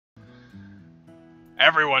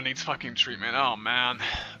Everyone needs fucking treatment. Oh man,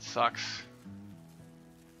 that sucks.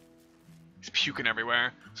 He's puking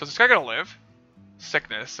everywhere. So is this guy gonna live?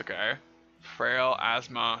 Sickness, okay. Frail,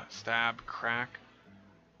 asthma, stab, crack.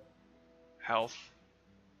 Health.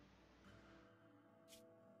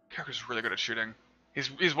 Character's really good at shooting.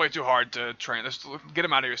 He's way too hard to train. Let's get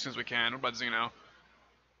him out of here as soon as we can. What about Zeno?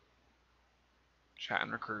 Chat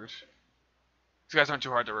and recruit. These guys aren't too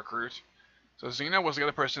hard to recruit. So Zeno was the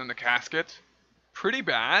other person in the casket. Pretty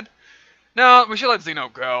bad. No, we should let Zeno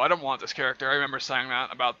go. I don't want this character. I remember saying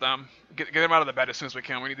that about them. Get him out of the bed as soon as we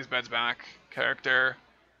can. We need these beds back. Character.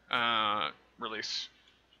 Release.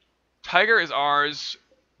 Tiger is ours.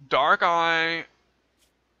 Dark Eye.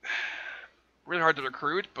 Really hard to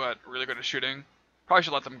recruit, but really good at shooting. Probably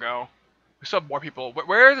should let them go. We still have more people.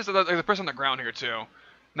 Where is there's a person on the ground here too?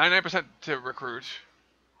 99% to recruit.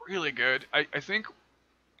 Really good. I think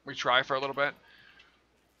we try for a little bit.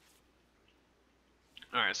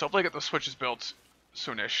 Alright, so hopefully get the switches built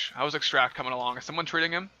soonish. How's Extract coming along? Is someone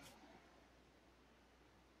treating him?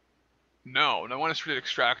 No one has treated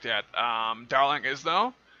Extract yet. Darling is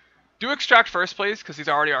though. Do Extract first, please, because he's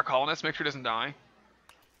already our colonist. Make sure he doesn't die.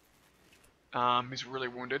 He's really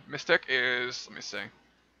wounded. Mystic is, let me see.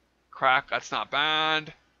 Crack, that's not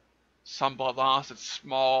bad. Some blood loss, it's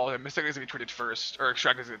small. Mystic needs to be treated first, or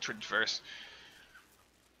Extract needs to be treated first.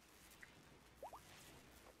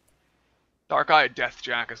 Dark Eye Death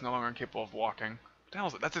Jack is no longer incapable of walking. What the hell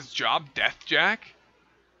is it? That's his job, Death Jack?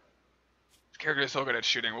 This character is so good at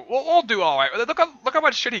shooting. We'll do alright. Look how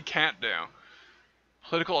much shit he can't do.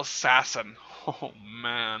 Political assassin. Oh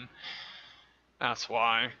man. That's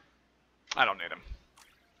why. I don't need him.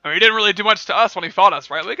 I mean, he didn't really do much to us when he fought us,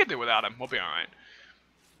 right? We could do without him. We'll be alright.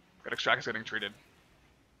 Good, Extract is getting treated.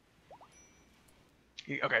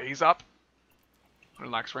 Okay, he's up.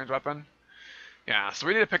 Relax range weapon. Yeah, so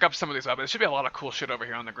we need to pick up some of these weapons. There should be a lot of cool shit over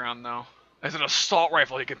here on the ground, though. There's an assault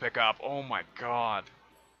rifle he can pick up. Oh my god.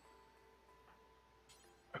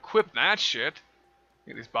 Equip that shit.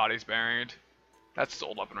 Get these bodies buried. That's his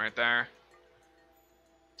old weapon right there.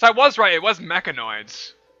 So I was right, it was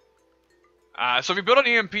mechanoids. So if we build an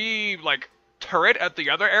EMP, like, turret at the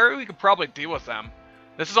other area, we could probably deal with them.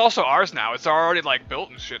 This is also ours now. It's already, like, built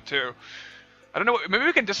and shit, too. I don't know, maybe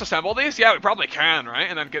we can disassemble these? Yeah, we probably can, right?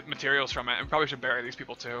 And then get materials from it. And we probably should bury these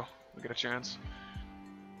people, too. We get a chance.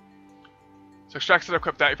 So Extract should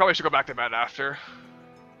equip that. You probably should go back to bed after.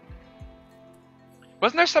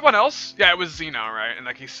 Wasn't there someone else? Yeah, it was Zeno, right? And,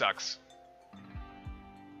 like, he sucks.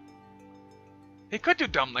 He could do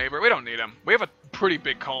dumb labor. We don't need him. We have a pretty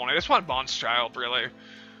big colony. I just want Bond's Child, really.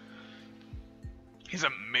 He's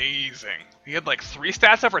amazing. He had like 3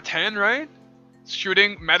 stats over 10, right?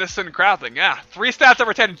 Shooting, medicine, crafting. Yeah, 3 stats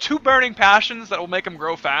over 10. 2 burning passions that will make him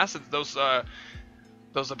grow fast. It's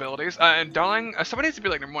those abilities. And Darling, somebody needs to be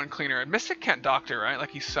like #1 cleaner. Mystic can't doctor, right?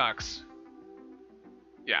 Like he sucks.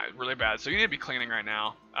 Yeah, really bad. So you need to be cleaning right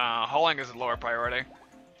now. Hauling is a lower priority.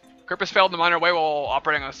 Grip has failed in a minor way while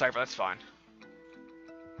operating on a cipher. That's fine.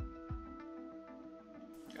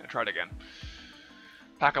 Try it again.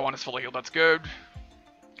 Paca 1 is fully healed, that's good.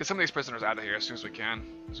 Get some of these prisoners out of here as soon as we can.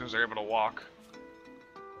 As soon as they're able to walk.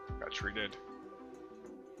 Got treated.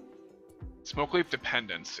 Smoke Leaf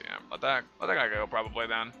Dependence. Yeah, let that guy go probably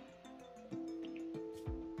then.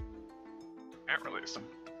 Can't release him.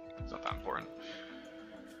 It's not that important.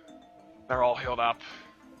 They're all healed up.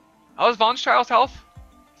 How's Von Child's health?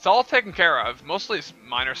 It's all taken care of. Mostly it's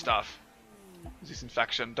minor stuff. Disease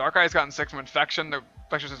infection. Dark Eye's gotten sick from infection. The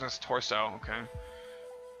infection is in his torso. Okay.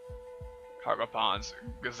 Cargo pods.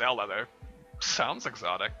 Gazelle leather. Sounds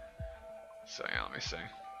exotic. So yeah, let me see.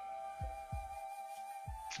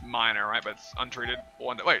 It's minor, right? But it's untreated.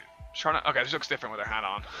 Wait. Sharna. Okay, this looks different with her hat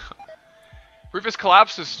on. Rufus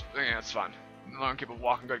collapses. Yeah, it's fine. No longer keep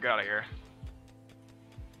walking good. Get out of here.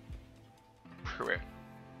 Pruitt.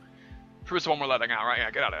 Pruitt's the one we're letting out, right?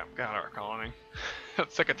 Yeah, get out of our colony. I'm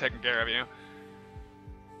sick of taking care of you.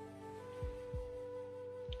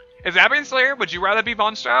 Is Abian Slayer? Would you rather be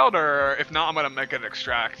Von Child, or if not, I'm gonna make it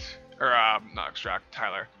Extract, or not Extract,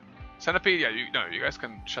 Tyler. Centipede, yeah, you guys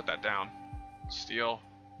can shut that down. Steel,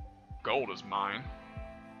 gold is mine.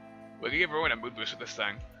 We can give everyone a mood boost with this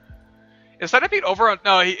thing. Is Centipede over?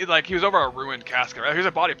 No, he was over a ruined casket. Right? Here's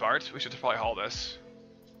a body part. We should probably haul this.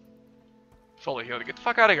 Fully healed. Get the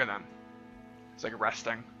fuck out of here then. It's like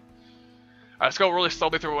resting. Alright, let's go really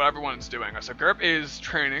slowly through what everyone's doing. So Gerp is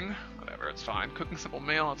training. Whatever, it's fine. Cooking simple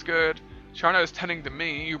meal, it's good. Charna is tending to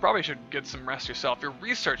me. You probably should get some rest yourself. You're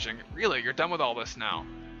researching. Really, you're done with all this now.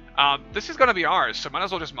 This is going to be ours, so might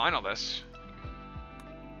as well just mine all this.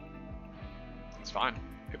 It's fine.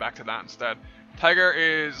 Get back to that instead. Tiger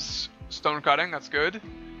is stone cutting, that's good.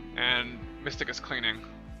 And Mystic is cleaning.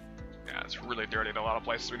 Yeah, it's really dirty in a lot of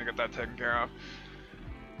places. We need to get that taken care of.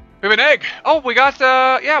 We have an egg! Oh, we got,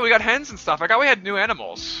 yeah, we got hens and stuff. I forgot we had new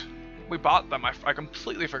animals. We bought them. I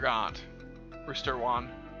completely forgot. Rooster 1.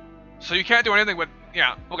 So you can't do anything but,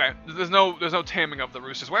 yeah, okay. There's no taming of the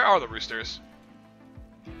roosters. Where are the roosters?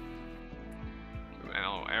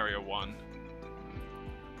 Oh, area 1.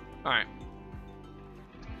 Alright.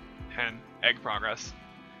 Hen. Egg progress.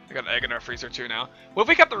 We got an egg in our freezer too now. What if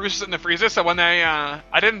we kept the roosters in the freezer so when they,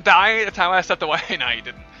 I didn't die at the time I stepped away? No, you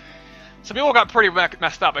didn't. Some people got pretty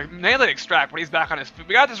messed up. Like, mainly extract, but he's back on his feet.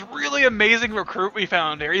 We got this really amazing recruit we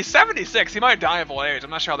found here. He's 76. He might die of old age. I'm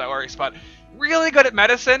not sure how that works, but really good at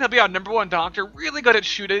medicine. He'll be our #1 doctor. Really good at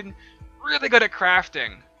shooting. Really good at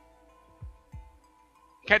crafting.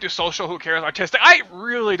 Can't do social. Who cares? Artistic. I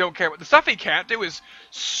really don't care. But the stuff he can't do is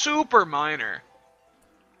super minor.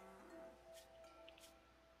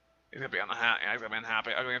 He's gonna be on the yeah, he's gonna be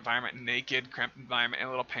unhappy. Ugly environment, naked, cramped environment, in a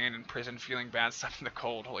little pain in prison, feeling bad, stuff in the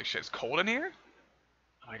cold. Holy shit, it's cold in here?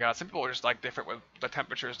 Oh my god, some people are just like different with the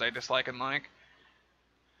temperatures they dislike and like.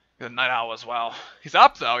 He's a night owl as well. He's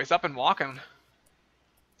up though, he's up and walking.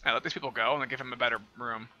 Yeah, let these people go and then give him a better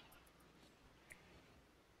room.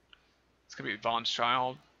 It's gonna be Vaughn's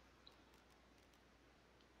child.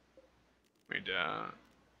 We'd how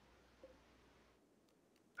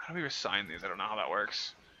do we assign these? I don't know how that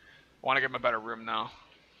works. I want to give him a better room now.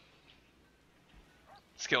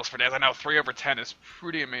 Skills for days. I know 3/10 is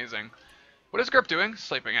pretty amazing. What is Grip doing?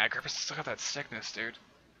 Sleeping. Yeah, Grip has still got that sickness, dude.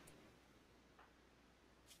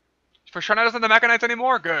 For sure not using the Mechanites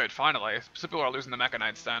anymore? Good, finally. Some people are losing the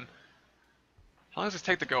Mechanites then. How long does this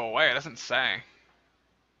take to go away? It doesn't say.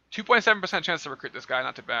 2.7% chance to recruit this guy,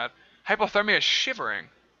 not too bad. Hypothermia is shivering.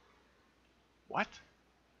 What?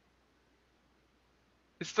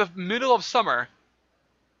 It's the middle of summer.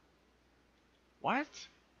 What?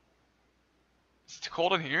 Is it too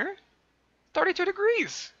cold in here? 32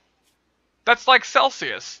 degrees. That's like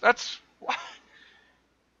Celsius. That's what?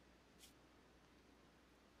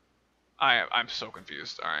 I'm so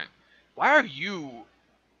confused. All right. Why are you?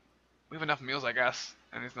 We have enough meals, I guess,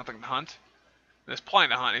 and there's nothing to hunt. There's plenty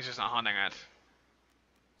to hunt. He's just not hunting it.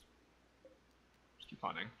 Just keep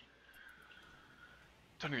hunting.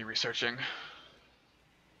 Don't need researching.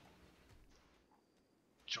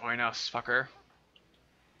 Join us, fucker.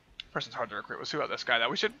 Person's hard to recruit. Let's see about this guy though.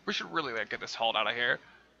 We should really like get this hauled out of here.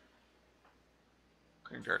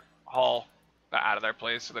 Clean dirt. Haul that out of their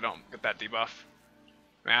place so they don't get that debuff.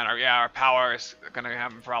 Man, our power is gonna be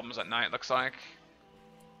having problems at night, looks like.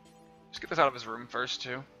 Just get this out of his room first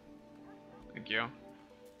too. Thank you.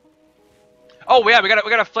 Oh yeah, we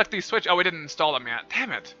gotta flick these switch. Oh, we didn't install them yet.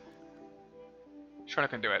 Damn it. Sure I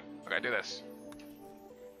can do it. Okay, do this.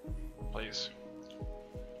 Please.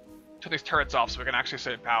 Turn these turrets off so we can actually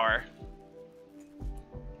save power.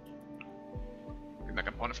 Get that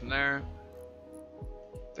component from there.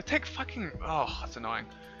 They take fucking... Oh, that's annoying.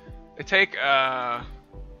 They take,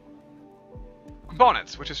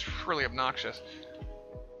 components, which is really obnoxious.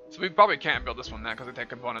 So we probably can't build this one now because they take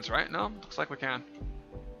components, right? No? Looks like we can.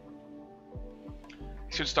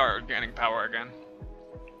 Should start gaining power again.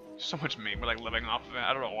 So much meat, we're like living off of it.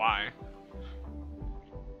 I don't know why.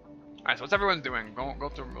 Alright, so what's everyone doing? Go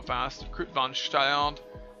through real fast. Recruit Von Child.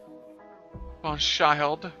 Von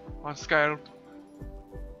Child. Why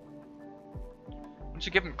don't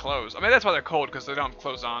you give them clothes? I mean, that's why they're cold, because they don't have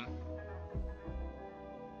clothes on.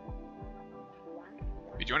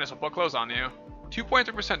 If you join us, we'll put clothes on you.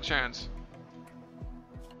 2.3% chance.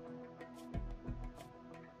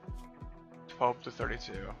 12 to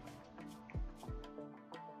 32.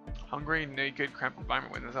 Hungry, naked, cramped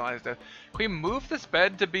environment, witness allies death. Can we move this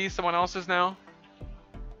bed to be someone else's now?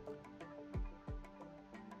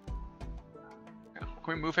 Yeah.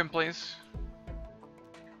 Can we move him, please?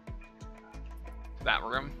 To that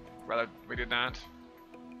room. Rather, we did that.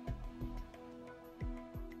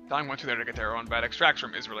 Dying went to there to get their own bed. Extract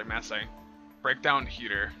room is really messy. Breakdown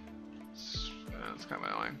heater. That's kind of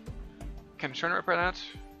annoying. Can Sherna repair that?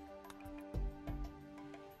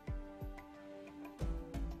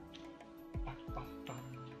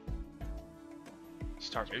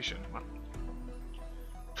 Starvation. What?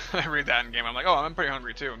 I read that in game. I'm like, oh, I'm pretty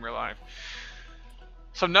hungry too in real life.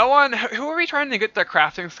 So no one. Who are we trying to get their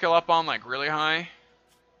crafting skill up on like really high?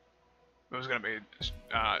 It was gonna be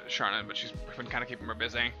Sharna, but she's been kind of keeping her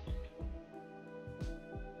busy.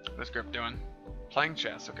 What's Grip doing? Playing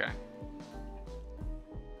chess. Okay.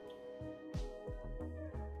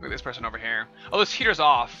 Look at this person over here. Oh, this heater's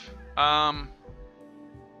off.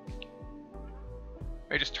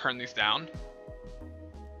 Maybe just turn these down.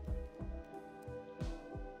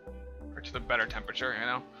 or to the better temperature, you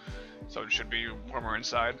know? So it should be warmer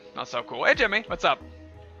inside. Not so cool. Hey Jimmy, what's up?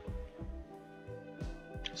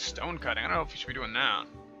 Stone cutting, I don't know if you should be doing that.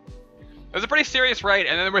 It was a pretty serious raid,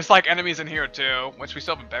 and then there was like enemies in here too, which we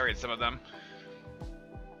still haven't buried some of them.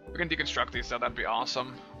 We can deconstruct these though, that'd be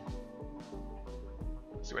awesome.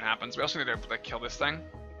 See what happens. We also need to like kill this thing.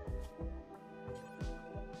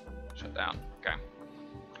 Shut down. Okay.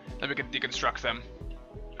 Then we can deconstruct them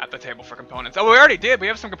at the table for components. Oh, we already did. We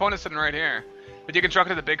have some components sitting right here. We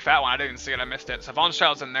deconstructed the big fat one. I didn't see it. I missed it. So Von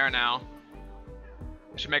Child's in there now.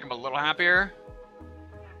 I should make him a little happier.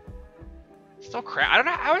 Still cramped. I don't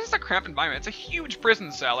know. How is this a cramped environment? It's a huge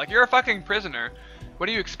prison cell. Like, you're a fucking prisoner. What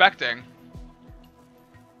are you expecting?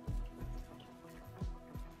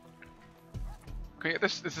 Okay,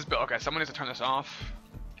 this is built. Okay, someone needs to turn this off.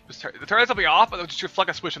 The turrets will be off, but they'll just flick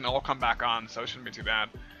a switch and they'll all come back on, so it shouldn't be too bad.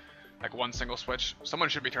 Like one single switch. Someone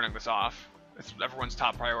should be turning this off. It's everyone's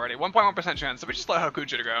top priority. 1.1% chance, so we just let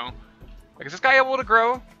Hakuja go. Like, is this guy able to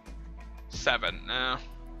grow? 7. No.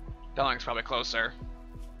 Delling's probably closer.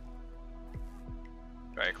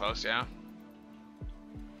 Very close, yeah.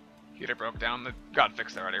 Heater broke down. The got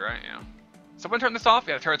fixed already, right? Yeah. Someone turn this off?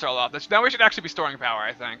 Yeah, the turrets are all off. Now we should actually be storing power,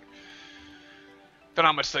 I think. Don't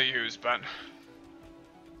know how much they use, but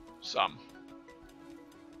some.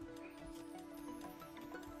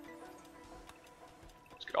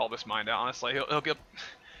 Let's get all this mined out, honestly. He'll get...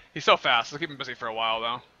 He's so fast. He'll keep him busy for a while,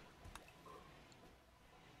 though.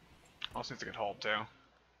 Also needs to get hold, too.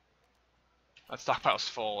 That stockpile's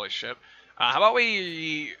full, holy shit. How about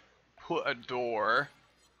we put a door...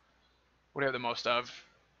 What do we have the most of?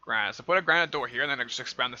 Granite. So put a granite door here, and then I just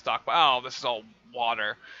expand the stockpile. Oh, this is all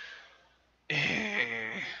water.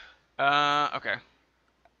 Okay.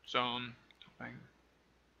 Zone.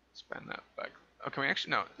 Spend that back. Oh, can we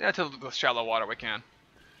actually? No. Yeah, to the shallow water we can.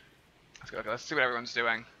 Let's go. Okay, let's see what everyone's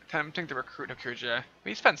doing. Attempting to recruit Hakuja.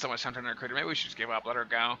 We spent so much time trying to recruit her. Maybe we should just give up. Let her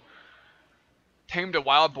go. Tamed a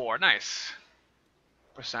wild boar. Nice.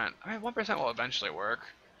 Percent. I mean, 1% will eventually work.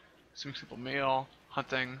 Consuming simple meal.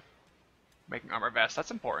 Hunting. Making armor vest.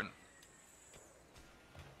 That's important.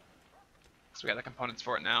 So we got the components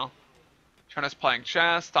for it now. Trina's playing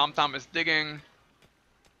chess. Tom Tom is digging.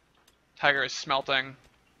 Tiger is smelting.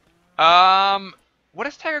 What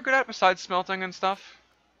is Tiger good at besides smelting and stuff?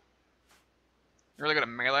 Really good at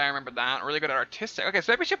melee, I remember that. Really good at artistic. Okay,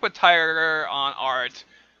 so maybe we should put Tiger on art.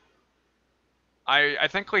 I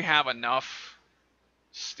think we have enough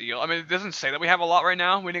steel. I mean, it doesn't say that we have a lot right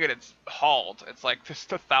now. We need to get it hauled. It's like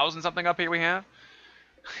just 1,000 something up here we have.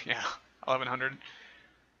 Yeah, 1,100.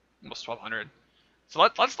 Almost 1,200. So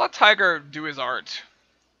let's let Tiger do his art.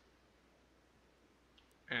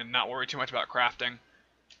 And not worry too much about crafting.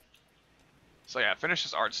 So yeah, finish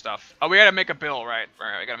this art stuff. Oh, we gotta make a bill, right?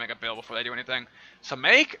 Right, we gotta make a bill before they do anything. So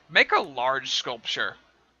make a large sculpture.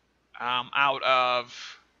 Out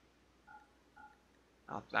of...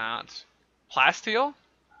 Not that. Plasteel?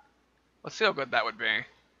 Let's see how good that would be.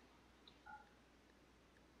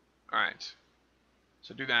 Alright.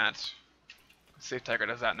 So do that. Let's see if Tiger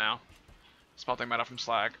does that now. Smelting metal from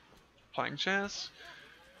slag. Playing chess.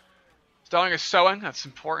 Stelling is sewing, that's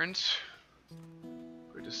important.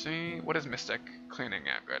 Good to see. What is Mystic? Cleaning,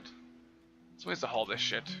 yeah, good. So we need to haul this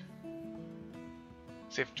shit.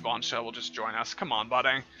 See if Von Shell will just join us. Come on,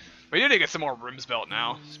 buddy. We need to get some more rooms built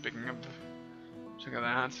now. Speaking of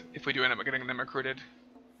that, if we do end up getting them recruited.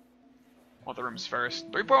 Want the rooms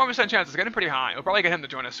first. 3.1% chance, it's getting pretty high. We'll probably get him to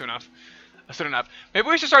join us soon enough. Maybe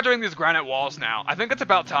we should start doing these granite walls now. I think it's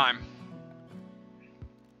about time.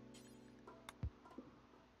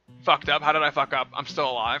 Fucked up. How did I fuck up? I'm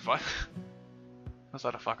still alive. What? How's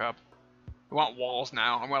that a fuck up? We want walls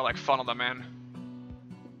now. I'm gonna like funnel them in.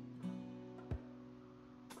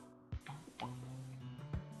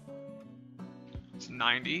 It's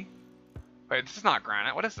 90. Wait, this is not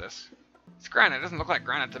granite. What is this? It's granite. It doesn't look like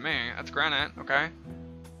granite to me. That's granite. Okay.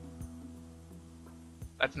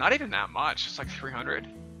 That's not even that much. It's like 300.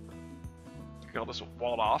 Get all this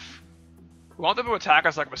walled off. We want them to attack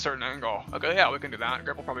us like from a certain angle. Okay, yeah, we can do that.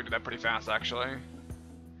 Grip will probably do that pretty fast, actually.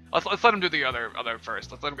 Let's let him do the other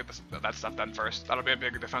first. Let's let him get that stuff done first. That'll be a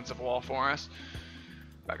big defensive wall for us.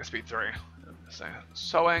 Back to speed 3.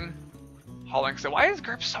 Sewing, hauling. So why is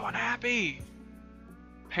Grip so unhappy?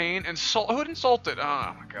 Pain, insult. Who insulted?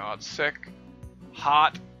 Oh my god, sick,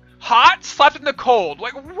 hot, slept in the cold.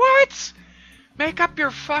 Like what? Make up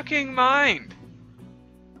your fucking mind.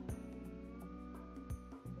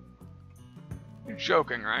 You're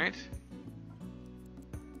joking, right?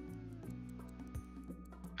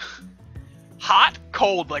 Hot,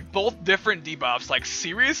 cold, like both different debuffs. Like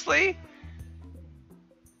seriously?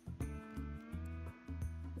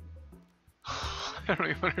 I don't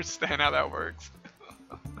even understand how that works.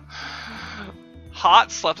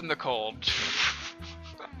 Hot, slept in the cold.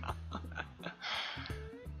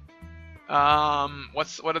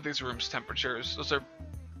 What are these rooms' temperatures? Those are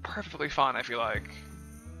perfectly fine, I feel like.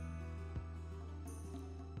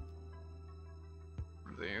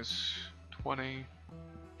 These 20,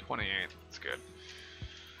 28. That's good.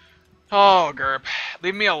 Oh, Gerp.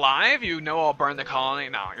 Leave me alive? You know I'll burn the colony?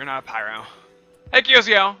 No, you're not a pyro. Hey,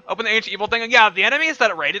 Kyozio. Open the ancient evil thing. Yeah, the enemies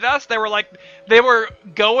that raided us, they were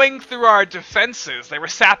going through our defenses. They were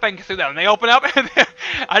sapping through them. And they open up, and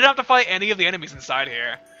I didn't have to fight any of the enemies inside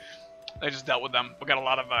here. They just dealt with them. We got a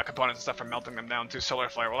lot of components and stuff from melting them down to solar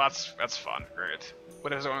flare. Well, that's fun. Great.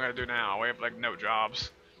 What is everyone gonna do now? We have like no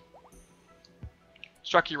jobs.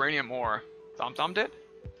 Struck uranium ore. Tom did?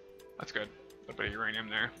 That's good. A bit of uranium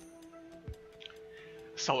there.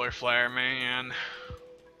 Solar flare, man.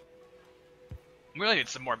 We really need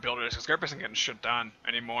some more builders because Gerp isn't getting shit done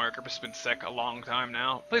anymore. Gerp has been sick a long time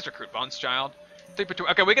now. Please recruit Von's child.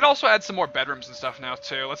 Okay, we could also add some more bedrooms and stuff now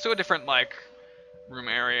too. Let's do a different like room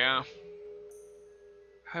area.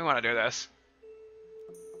 How do you want to do this?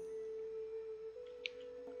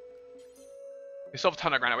 We still have a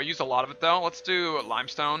ton of granite. We used a lot of it though. Let's do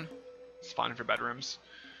limestone. It's fine for bedrooms.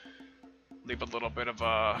 Leave a little bit of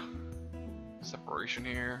a separation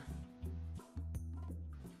here.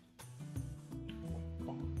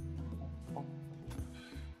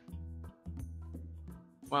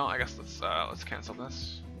 Well, I guess let's cancel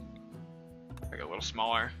this. Make it a little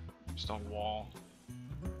smaller. Stone wall.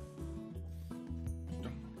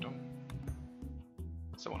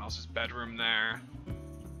 Someone else's bedroom there.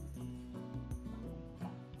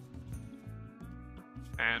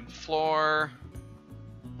 And floor.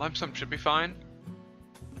 Limestone should be fine.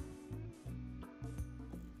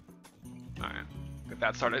 Alright, get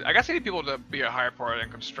that started. I guess I need people to be a higher priority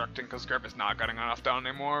in constructing because Gerp is not getting enough done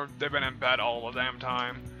anymore. They've been in bed all the damn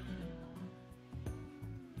time.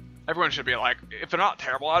 Everyone should be like, if they're not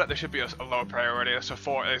terrible at it, they should be a low priority. So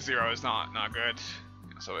 0 is not good.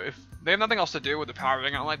 So if they have nothing else to do with the power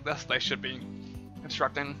being out like this, they should be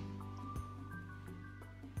constructing.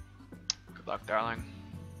 Good luck, darling.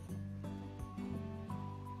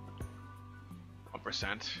 1%.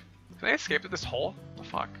 Can they escape this hole? What the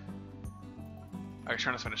fuck? Oh,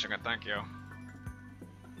 trying to finishing it, thank you.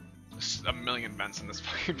 There's a million vents in this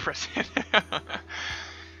fucking prison.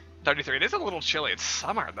 33. It is a little chilly. It's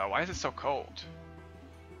summer though. Why is it so cold?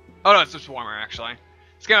 Oh no, it's just warmer actually.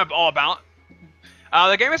 This game is all about.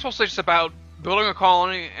 The game is mostly just about building a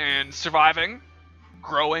colony and surviving,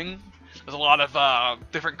 growing. There's a lot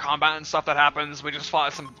of different combat and stuff that happens. We just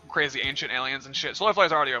fought some crazy ancient aliens and shit. Solar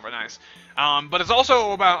Flare's already over, nice. But it's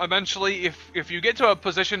also about eventually, if you get to a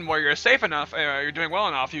position where you're safe enough, you're doing well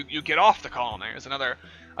enough, you get off the colony. It's another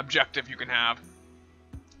objective you can have.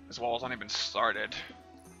 This wall's not even started.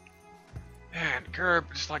 Man, Gerb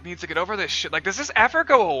just like needs to get over this shit. Like, does this ever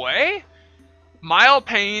go away? Mild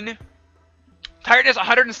pain. Tiredness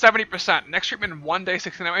 170%. Next treatment 1 day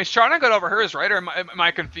 69. Is Sharna got over hers, right? Or am I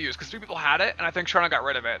confused? Because 3 people had it, and I think Sharna got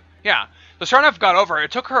rid of it. Yeah. So Sharna got over it.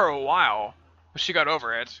 It took her a while, but she got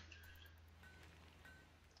over it.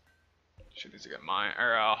 She needs to get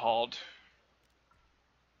hauled.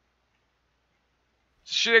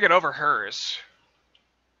 She did get over hers.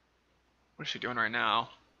 What is she doing right now?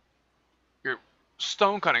 You're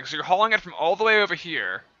stone cutting, so you're hauling it from all the way over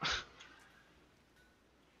here.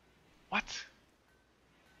 What?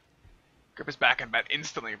 Grip is back in bed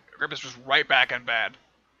instantly. Grip is just right back in bed.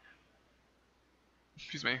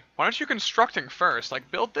 Excuse me. Why aren't you constructing first? Like,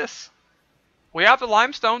 build this. We have the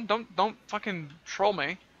limestone. Don't fucking troll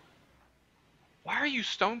me. Why are you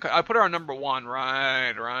stone cut? I put her on number 1.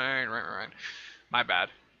 Right. My bad.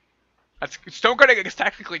 That's stone cutting is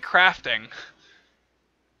technically crafting.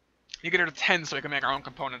 You get her to 10 so we can make our own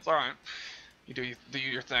components. Alright. You do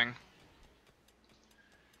your thing.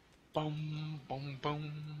 Boom, boom,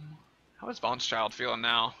 boom. How is Von's child feeling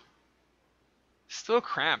now? Still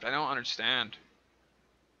cramped. I don't understand.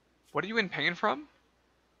 What are you in pain from?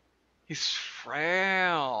 He's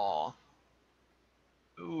frail.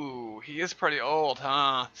 Ooh, he is pretty old,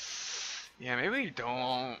 huh? Yeah, maybe we don't.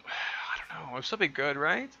 I don't know. It'll still be good,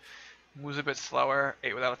 right? Moves a bit slower.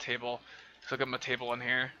 8 without a table. So give him a table in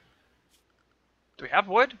here. Do we have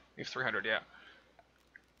wood? We have 300, yeah.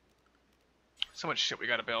 So much shit we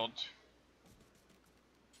gotta build.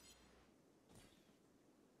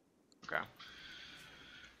 Okay.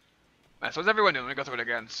 Alright, so what's everyone doing? Let me go through it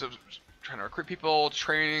again. So, trying to recruit people,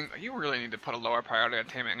 training. You really need to put a lower priority on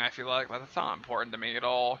taming, I feel like. That's not important to me at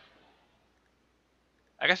all.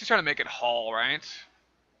 I guess he's trying to make it haul, right?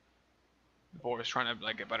 The boy is trying to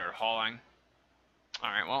like get better at hauling.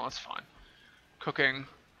 Alright, well, that's fine. Cooking,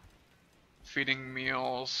 feeding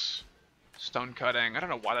meals, stone cutting. I don't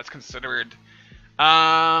know why that's considered.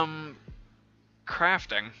 Crafting.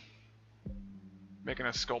 Making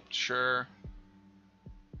a sculpture.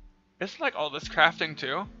 It's like all this crafting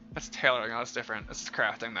too? That's tailoring, that's different. This is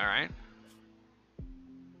crafting there, right?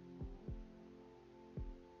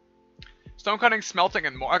 Stone cutting, smelting,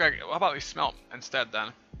 and more. Okay, how about we smelt instead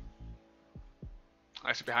then?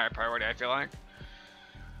 That should be higher priority, I feel like.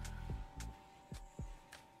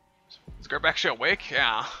 Is Gerb actually awake?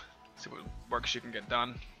 Yeah. Let's see what work she can get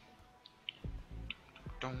done.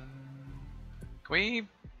 Can we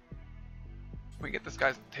get this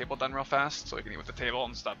guy's table done real fast so we can eat with the table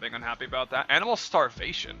and stop being unhappy about that? Animal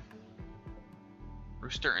starvation.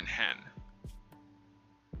 Rooster and hen.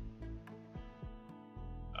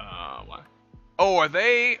 What? Oh, are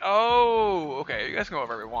they? Oh, okay. You guys can go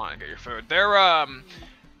wherever you want and get your food. They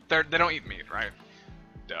don't eat meat, right?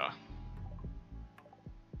 Duh.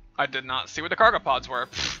 I did not see what the cargo pods were.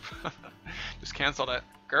 Just canceled it.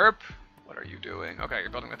 Gerp, what are you doing? Okay, you're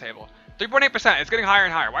building the table. 3.8%. It's getting higher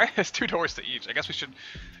and higher. Why has 2 doors to each? I guess we should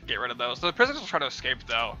get rid of those. So the prisoners will try to escape,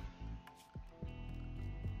 though.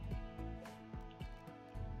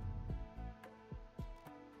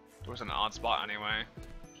 There was an odd spot anyway.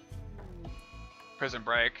 Prison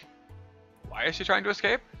break. Why is she trying to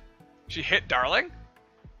escape? She hit Darling?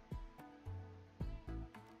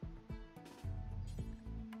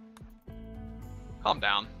 Calm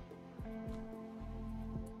down.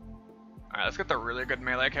 Alright, let's get the really good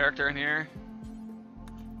melee character in here.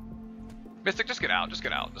 Mystic, just get out, just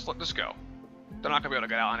get out. Just go. They're not gonna be able to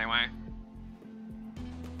get out anyway.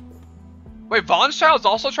 Wait, Vaughn's Child's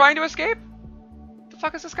also trying to escape? What the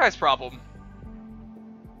fuck is this guy's problem?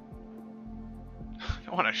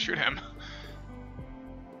 I want to shoot him.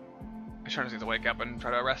 I'm trying to wake up and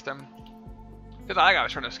try to arrest him. Because I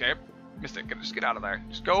was trying to escape. Mystic, just get out of there.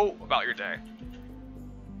 Just go about your day.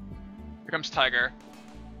 Here comes Tiger.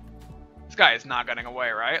 This guy is not getting away,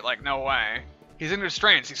 right? Like, no way. He's in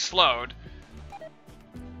restraints. He's slowed.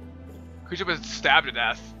 Creature was stabbed to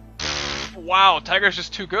death. Wow, Tiger's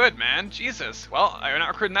just too good, man. Jesus. Well, I'm not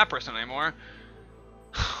recruiting that person anymore.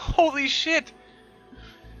 Holy shit.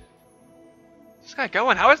 Where's this guy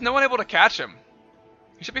going? How is no one able to catch him?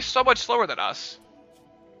 He should be so much slower than us.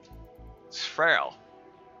 It's frail.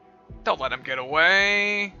 Don't let him get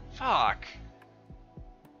away. Fuck.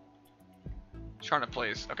 Charna,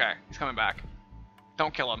 please. Okay, he's coming back.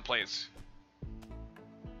 Don't kill him, please.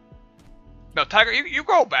 No, Tiger, you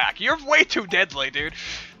go back. You're way too deadly, dude.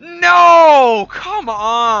 No! Come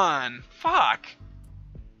on! Fuck.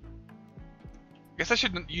 Guess I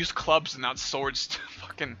should use clubs and not swords to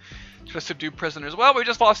fucking try to subdue prisoners. Well, we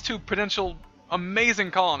just lost 2 potential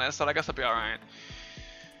amazing colonists, so I guess I'll be alright.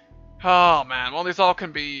 Oh, man. Well, these all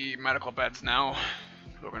can be medical beds now.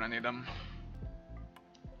 We're gonna need them.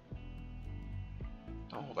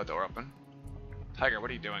 Don't hold that door open. Tiger, what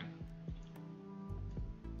are you doing?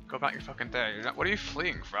 Go about your fucking day. What are you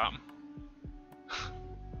fleeing from?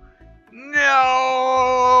 No!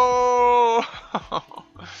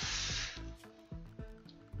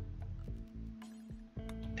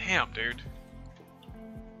 Damn, dude.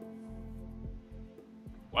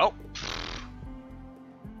 Well.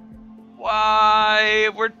 Why?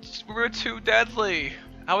 We're too deadly.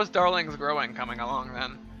 How is Darling's growing coming along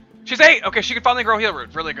then? She's 8! Okay, she can finally grow heal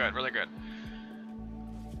root. Really good, really good.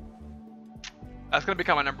 That's gonna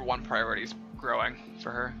become my #1 priority, is growing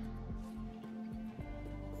for her.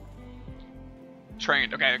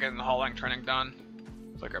 Trained. Okay, getting the hauling training done.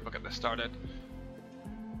 Flicker, we'll get this started.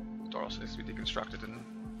 Door also needs to be deconstructed, and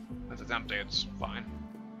since it's empty, it's fine.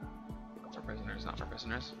 Not for prisoners, not for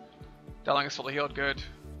prisoners. Darling is fully healed, good.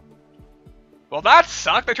 Well, that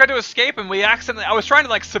sucked. They tried to escape, and we accidentally. I was trying to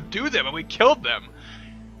like subdue them, and we killed them.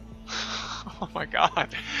 Oh my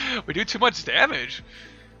god, we do too much damage.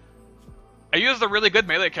 I used a really good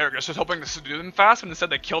melee character, just hoping to subdue them fast, but instead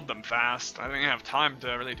they killed them fast. I didn't have time to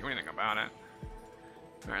really do anything about it.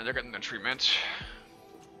 Alright, they're getting the treatment.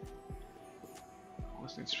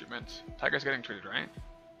 This needs treatment. Tiger's getting treated, right?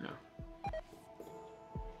 Yeah.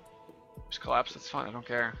 Just collapse, that's fine, I don't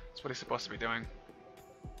care. That's what he's supposed to be doing.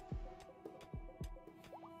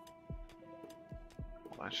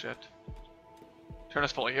 All that shit. Turn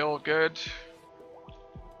us fully healed, good.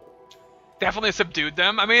 Definitely subdued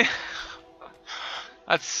them. I mean,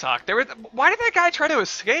 that sucked. Why did that guy try to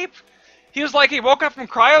escape? He was like, he woke up from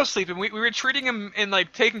cryo sleep, and we were treating him and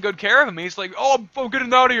like taking good care of him. He's like, oh, I'm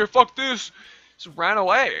getting out of here. Fuck this. Just ran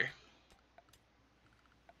away.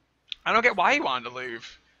 I don't get why he wanted to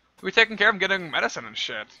leave. We were taking care of him, getting medicine and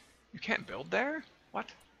shit. You can't build there? What?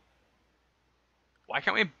 Why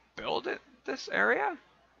can't we build it this area?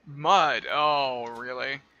 Mud. Oh,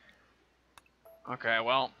 really? Okay,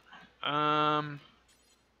 well, we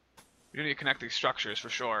do need to connect these structures for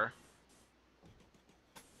sure.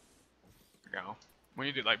 There we go. We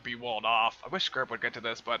need to like be walled off. I wish Grip would get to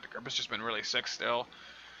this, but Grip has just been really sick still.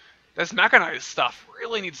 This mechanized stuff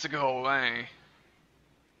really needs to go away.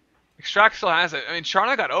 Extract still has it. I mean,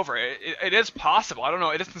 Sharna got over it. It is possible. I don't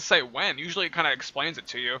know. It doesn't say when. Usually it kind of explains it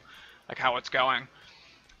to you, like how it's going.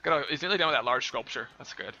 He's nearly done with that large sculpture.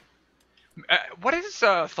 That's good. What is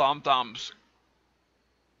Thom's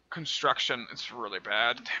construction? It's really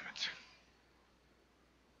bad. Damn it.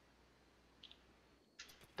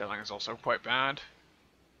 Deadline is also quite bad.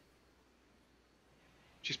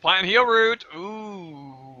 She's planting heal root.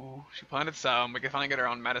 Ooh, she planted some. We can finally get her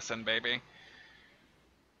own medicine, baby.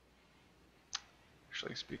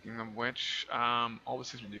 Actually, speaking of which, all this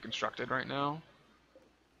seems to be deconstructed right now.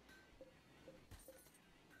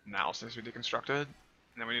 Now seems to be deconstructed. And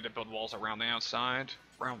then we need to build walls around the outside.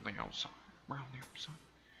 Around the outside. Around the outside.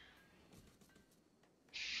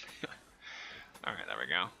 Alright, there we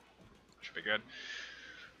go. Should be good.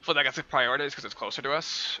 Hopefully that gets the priorities because it's closer to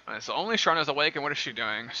us. So only Sharna's awake, and what is she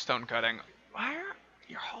doing? Stone cutting. Why are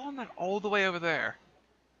you hauling that all the way over there?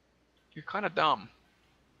 You're kind of dumb.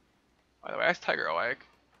 By the way, that's Tiger awake.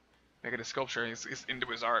 Making a sculpture. He's into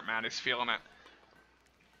his art, man. He's feeling it.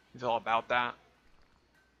 He's all about that.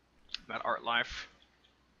 That art life.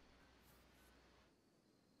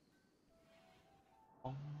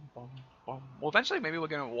 Well, eventually maybe we'll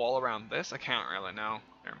get a wall around this. I can't really know.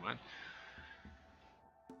 Never mind.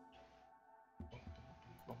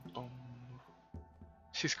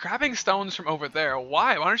 She's grabbing stones from over there.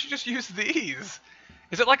 Why? Why don't you just use these?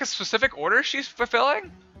 Is it like a specific order she's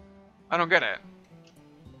fulfilling? I don't get it.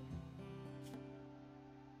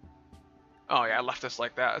 Oh yeah, I left this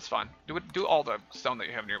like that. It's fine. Do all the stone that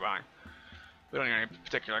you have nearby. We don't need any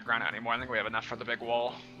particular granite anymore. I think we have enough for the big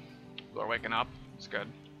wall. People are waking up. It's good.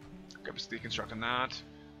 Grip's deconstructing that.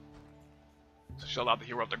 So she'll allow the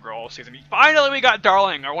hero of the girl season. Finally, we got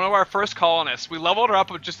Darling, one of our first colonists. We leveled her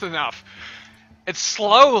up with just enough. It's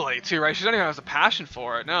slowly too, right? She doesn't even have a passion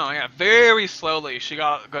for it. No, yeah, very slowly she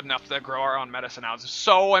got good enough to grow our own medicine out. It's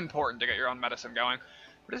so important to get your own medicine going.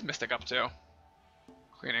 What is Mystic up to?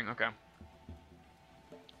 Cleaning, okay.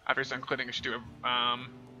 After he's done cleaning, you should do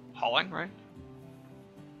hauling, right?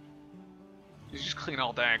 You should just clean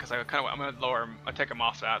all day, because I'm gonna lower him. I take him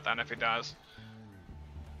off that then if he does.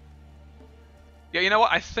 Yeah, you know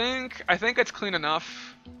what? I think it's clean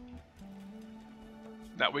enough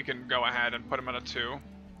that we can go ahead and put him at a 2.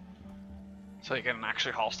 So you can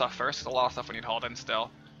actually haul stuff first. There's a lot of stuff we need hauled in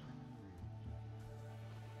still.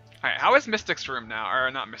 Alright, how is Mystic's room now?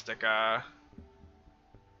 Or not Mystic,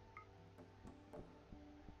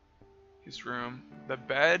 his room. The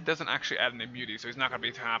bed doesn't actually add any beauty, so he's not gonna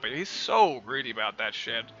be too happy. He's so greedy about that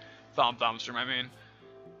shit. Thom's room, I mean.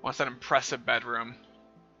 Wants that impressive bedroom.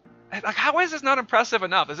 Like, how is this not impressive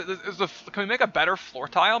enough? Can we make a better floor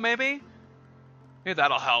tile, maybe? Maybe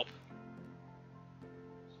that'll help.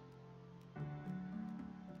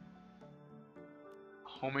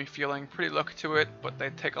 Homey feeling, pretty look to it, but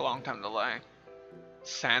they take a long time to lay.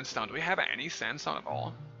 Sandstone. Do we have any sandstone at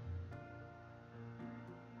all?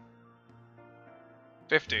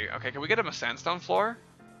 50. Okay, can we get him a sandstone floor?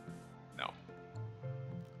 No.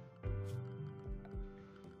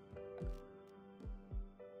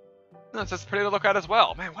 No, it's just pretty to look at as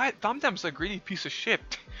well. Man, what? Thumdum's a greedy piece of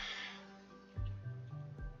shit.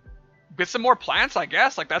 Get some more plants, I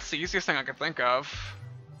guess. Like, that's the easiest thing I could think of.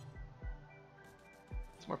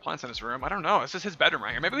 Some more plants in his room. I don't know. This is his bedroom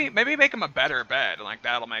right here. Maybe make him a better bed. And, like,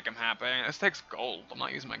 that'll make him happy. This takes gold. I'm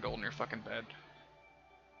not using my gold in your fucking bed.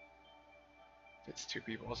 It's 2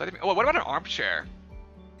 people. Is that even... Oh, what about an armchair?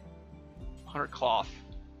 100 cloth.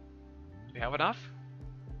 Do we have enough?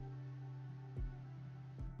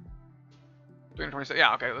 326.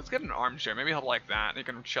 Yeah, okay. Let's get an armchair. Maybe he'll like that. He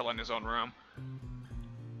can chill in his own room.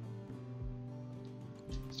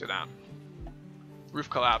 Let's do that. Roof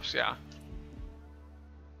collapse, yeah.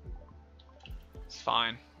 It's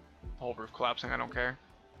fine. The whole roof collapsing, I don't care.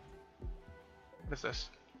 What is this?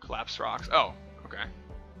 Collapsed rocks. Oh, okay.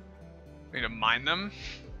 We need to mine them?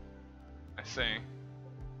 I see.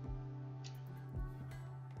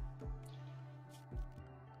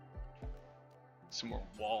 Some more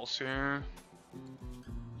walls here.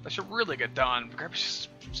 That should really get done. Gerp's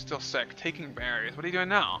still sick. Taking berries. What are you doing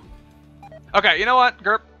now? Okay, you know what,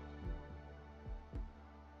 Gerp?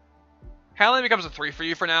 Handling becomes a 3 for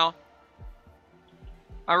you for now.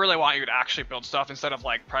 I really want you to actually build stuff instead of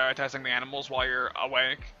like prioritizing the animals while you're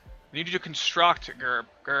awake. I need you to construct, Gerp,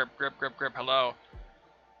 hello.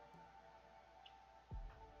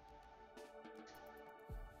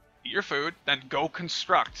 eat your food, then go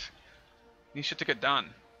construct. You need shit to get done.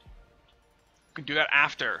 You can do that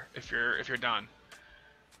after if you're done.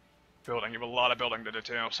 Building, you have a lot of building to do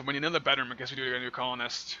too. So when you know the bedroom, I guess we do a new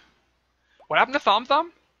colonist. What happened to Thumb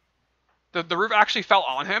Thumb? The roof actually fell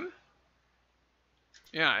on him?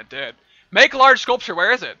 Yeah, it did. Make large sculpture,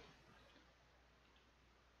 where is it?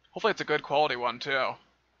 Hopefully it's a good quality one too.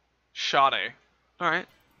 Shoddy. Alright.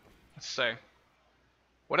 Let's see.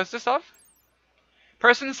 What is this of?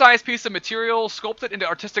 Person-sized piece of material sculpted into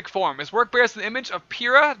artistic form. His work bears an image of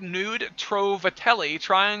Pyrrha nude Trovatelli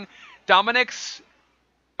trying Dominic's...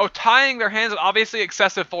 Oh, tying their hands with obviously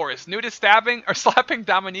excessive force. Nude is stabbing or slapping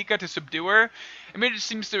Dominica to subdue her. Image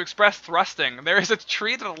seems to express thrusting. There is a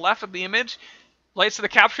tree to the left of the image. Relates to the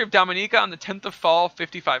capture of Dominica on the 10th of fall,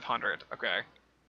 5500. Okay.